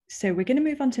So we're going to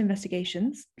move on to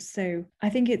investigations. So I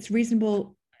think it's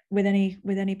reasonable with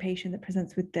any patient that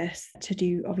presents with this to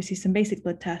do obviously some basic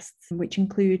blood tests, which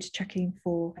include checking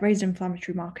for raised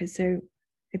inflammatory markers. So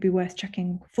it'd be worth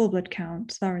checking full blood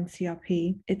count, SAR and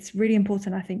CRP. It's really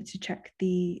important, I think, to check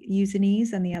the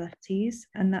USANEs and the LFTs.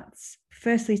 And that's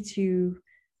firstly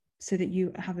so that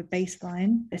you have a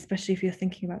baseline, especially if you're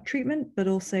thinking about treatment, but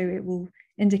also it will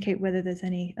indicate whether there's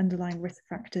any underlying risk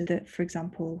factor that, for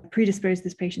example, predispose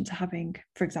this patient to having,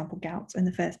 for example, gout in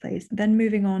the first place. Then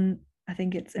moving on, I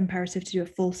think it's imperative to do a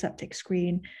full septic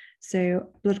screen. So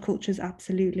blood cultures,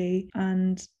 absolutely.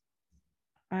 And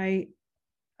I'm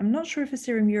not sure if a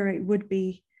serum urate would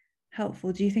be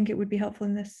helpful. Do you think it would be helpful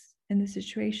in this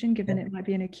situation, given it might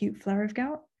be an acute flare of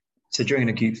gout? So during an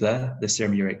acute flare, the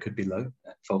serum urate could be low,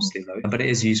 falsely low, but it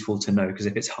is useful to know because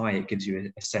if it's high, it gives you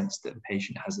a sense that the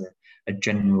patient has a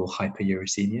general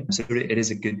hyperuricemia. So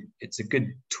it's a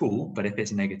good tool, but if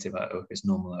it's negative or if it's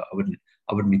normal, I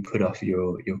wouldn't be put off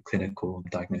your clinical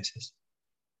diagnosis.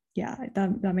 Yeah,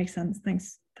 that makes sense.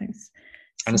 Thanks.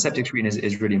 And the septic screen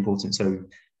is really important. So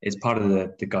it's part of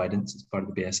the guidance, it's part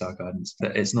of the BSR guidance,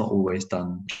 but it's not always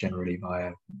done generally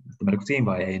via the medical team,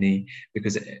 via A&E,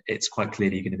 because it's quite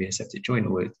clearly going to be a septic joint,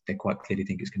 or they quite clearly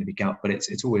think it's going to be gout. But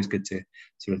it's always good to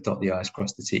sort of dot the I's,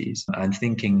 cross the T's. And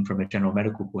thinking from a general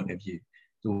medical point of view,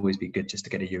 it'll always be good just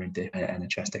to get a urine dip and a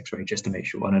chest x-ray just to make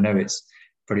sure. And I know it's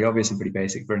pretty obvious and pretty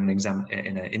basic, but in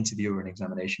an interview or an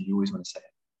examination, you always want to say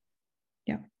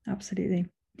it. Yeah, absolutely.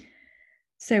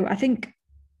 So I think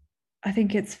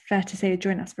it's fair to say a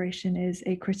joint aspiration is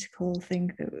a critical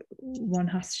thing that one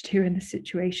has to do in this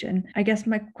situation. I guess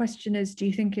my question is, do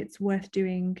you think it's worth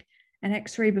doing an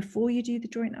x-ray before you do the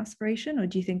joint aspiration, or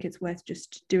do you think it's worth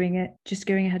just going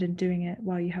ahead and doing it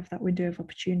while you have that window of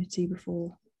opportunity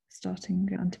before starting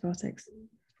antibiotics?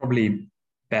 Probably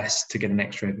best to get an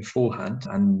x-ray beforehand.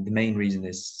 And the main reason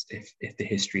is if the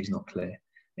history is not clear.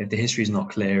 If the history is not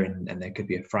clear and there could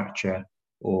be a fracture,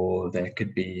 or there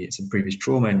could be some previous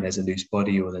trauma and there's a loose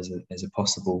body, or there's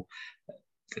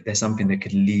something that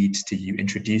could lead to you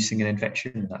introducing an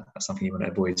infection. That's something you want to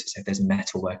avoid. So if there's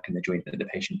metalwork in the joint that the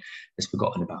patient has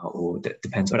forgotten about, or that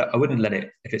depends. But I wouldn't let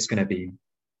it, if it's going to be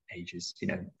ages,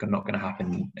 not going to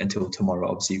happen until tomorrow.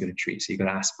 Obviously, you've got to treat. So you've got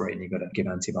to aspirate and you've got to give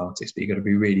antibiotics, but you've got to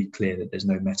be really clear that there's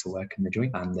no metalwork in the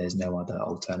joint and there's no other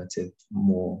alternative,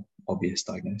 more obvious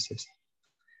diagnosis.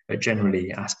 But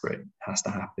generally, aspirate has to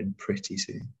happen pretty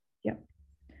soon. Yeah.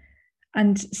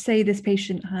 And say this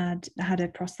patient had a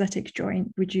prosthetic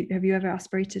joint. Have you ever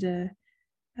aspirated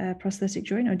a prosthetic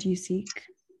joint, or do you seek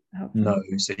help? No.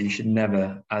 So you should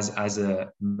never, as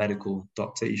a medical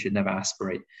doctor, you should never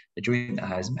aspirate a joint that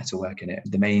has metalwork in it.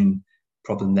 The main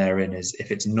problem therein is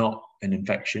if it's not an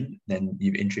infection, then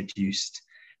you've introduced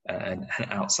an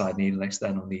outside needle,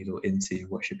 external needle, into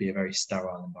what should be a very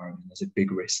sterile environment. There's a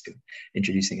big risk of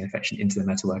introducing an infection into the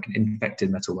metalwork, and infected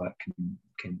metalwork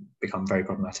can become very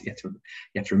problematic. You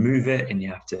have to remove it, and you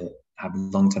have to have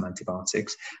long-term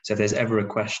antibiotics. So if there's ever a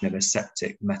question of a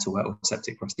septic metalwork or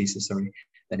septic prosthesis,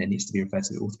 then it needs to be referred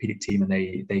to the orthopedic team, and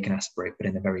they can aspirate, but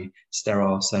in a very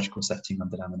sterile surgical setting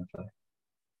under laminar flow.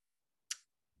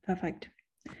 Perfect.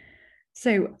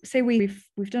 So say we've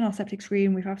done our septic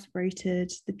screen, we've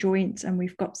aspirated the joint, and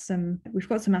we've got some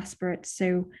aspirate.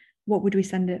 So what would we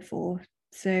send it for?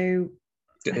 So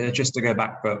just to go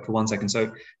back for 1 second.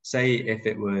 So say if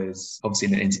it was obviously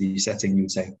in an interview setting, you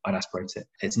would say, I'd aspirate it.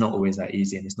 It's not always that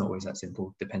easy, and it's not always that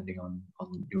simple, depending on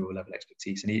your level of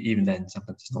expertise. And even then,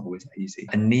 sometimes it's not always that easy.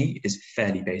 A knee is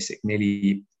fairly basic.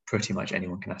 Nearly pretty much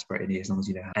anyone can aspirate a knee as long as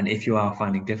you know how. And if you are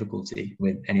finding difficulty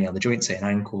with any other joint, say an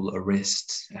ankle, a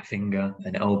wrist, a finger,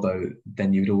 an elbow,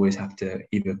 then you would always have to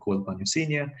either call upon your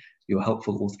senior, your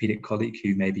helpful orthopedic colleague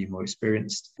who may be more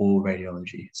experienced, or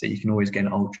radiology. So you can always get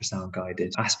an ultrasound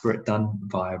guided aspirate done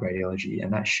via radiology,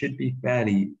 and that should be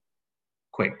fairly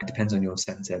quick. It depends on your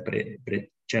center, but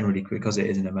it generally, because it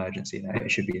is an emergency,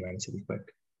 it should be relatively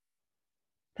quick.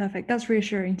 Perfect. That's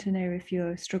reassuring to know if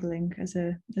you're struggling as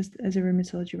a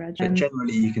rheumatology reg. But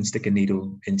generally, you can stick a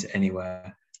needle into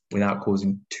anywhere without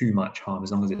causing too much harm,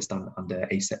 as long as it's done under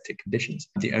aseptic conditions.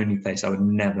 The only place I would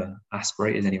never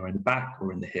aspirate is anywhere in the back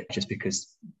or in the hip, just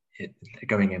because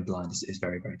going in blind is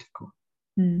very, very difficult.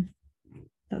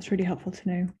 That's really helpful to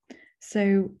know.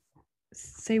 So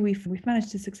say we've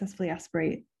managed to successfully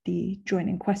aspirate the joint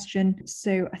in question.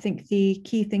 So I think the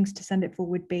key things to send it for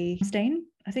would be stain.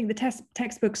 I think the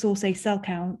textbooks all say cell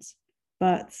counts,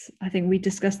 but I think we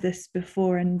discussed this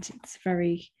before, and it's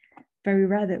very, very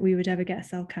rare that we would ever get a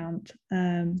cell count.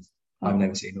 I've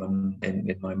never seen one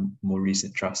in my more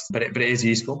recent trust, but it is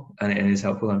useful and it is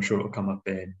helpful. I'm sure it will come up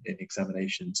in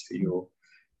examinations for your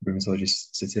rheumatology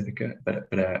certificate, but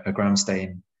a gram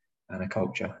stain and a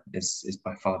culture is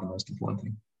by far the most important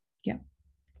thing. Yeah.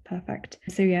 Perfect.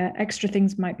 So yeah, extra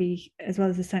things might be, as well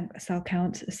as a cell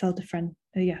count, a cell different.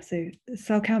 So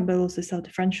cell count, but also cell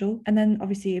differential. And then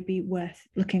obviously it'd be worth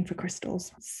looking for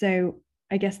crystals. So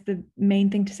I guess the main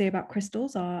thing to say about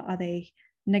crystals are they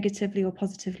negatively or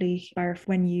positively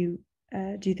when you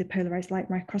do the polarized light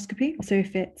microscopy? So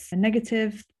if it's a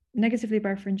negatively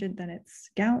birefringent, then it's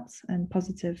gout, and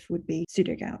positive would be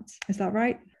pseudogout. Is that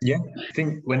right? Yeah, I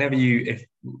think whenever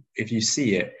if you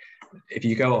see it, if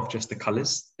you go off just the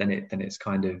colors, then it's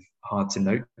kind of hard to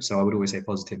note. So I would always say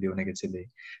positively or negatively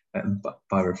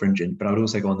birefringent, but I would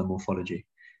also go on the morphology.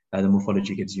 The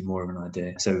morphology gives you more of an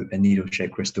idea. So a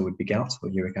needle-shaped crystal would be gout or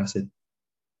uric acid,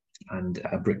 and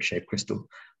a brick-shaped crystal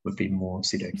would be more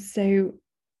pseudo. So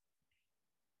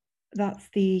that's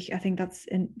the aspirate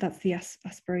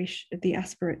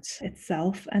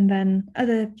itself. And then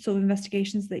other sort of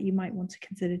investigations that you might want to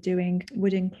consider doing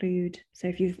would include, so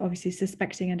if you're obviously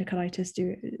suspecting endocarditis,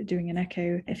 doing an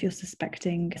echo. If you're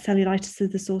suspecting cellulitis as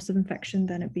the source of infection,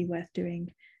 then it'd be worth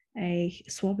doing a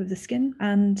swab of the skin.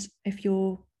 And if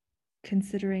you're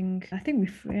considering, I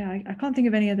can't think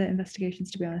of any other investigations,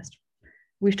 to be honest.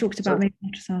 We've talked about maybe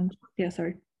ultrasound. Yeah,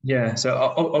 sorry. Yeah, so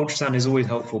ultrasound is always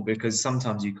helpful because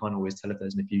sometimes you can't always tell if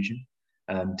there's an effusion,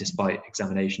 despite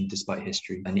examination, despite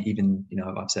history. And even,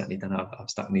 I've certainly done it. I've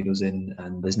stuck needles in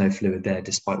and there's no fluid there,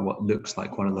 despite what looks like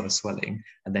quite a lot of swelling.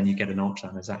 And then you get an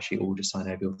ultrasound, it's actually all just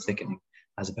synovial thickening,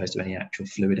 as opposed to any actual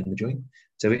fluid in the joint.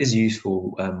 So it is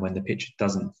useful when the picture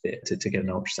doesn't fit to get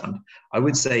an ultrasound. I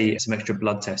would say some extra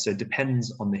blood tests. So it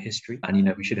depends on the history.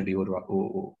 And, we shouldn't be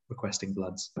or requesting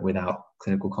bloods without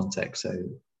clinical context. So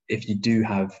if you do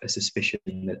have a suspicion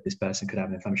that this person could have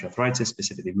an inflammatory arthritis,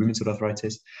 specifically rheumatoid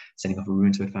arthritis, sending off a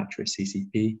rheumatoid factor, a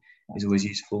CCP, is always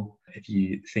useful. If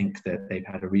you think that they've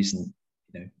had a recent,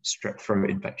 strep throat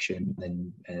infection,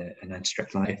 then an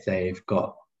antistreptoline. If they've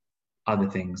got other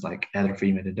things like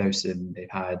erythema nodosum, they've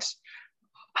had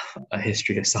a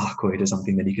history of sarcoid or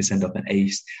something, then you can send off an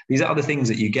ACE. These are other things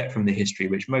that you get from the history,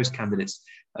 which most candidates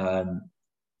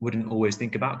wouldn't always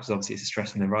think about, because obviously it's a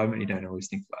stressful environment. You don't always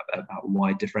think about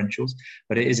wide differentials,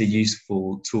 but it is a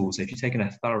useful tool. So if you've taken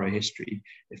a thorough history,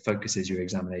 it focuses your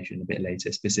examination a bit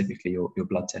later, specifically your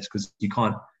blood test, because you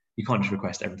can't just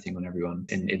request everything on everyone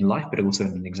in life, but also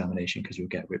in an examination, because you'll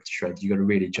get ripped to shreds. You've got to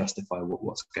really justify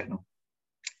what's going on.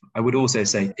 I would also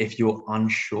say, if you're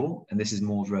unsure, and this is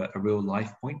more of a real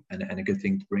life point and a good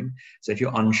thing to bring. So if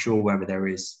you're unsure whether there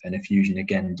is an effusion,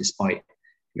 again, despite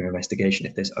your investigation,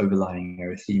 if there's overlying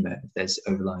erythema, if there's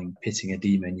overlying pitting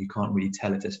edema, and you can't really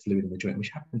tell if there's fluid in the joint,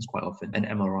 which happens quite often, an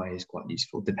MRI is quite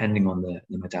useful, depending on the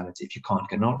modality. If you can't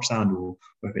get an ultrasound, or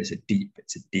if it's a deep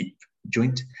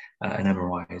joint, an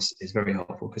MRI is very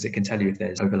helpful, because it can tell you if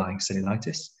there's overlying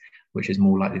cellulitis, which is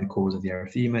more likely the cause of the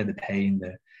erythema, the pain,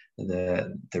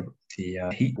 the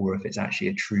heat, or if it's actually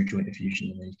a true joint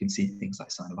effusion. And then you can see things like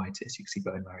synovitis, you can see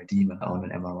bone marrow edema on an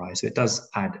MRI. So it does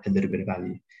add a little bit of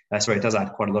value. It does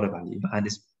add quite a lot of value, and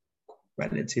it's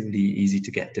relatively easy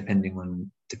to get depending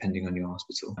on your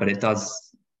hospital. But it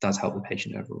does help the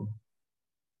patient overall.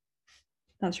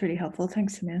 That's really helpful.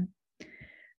 Thanks, Samir.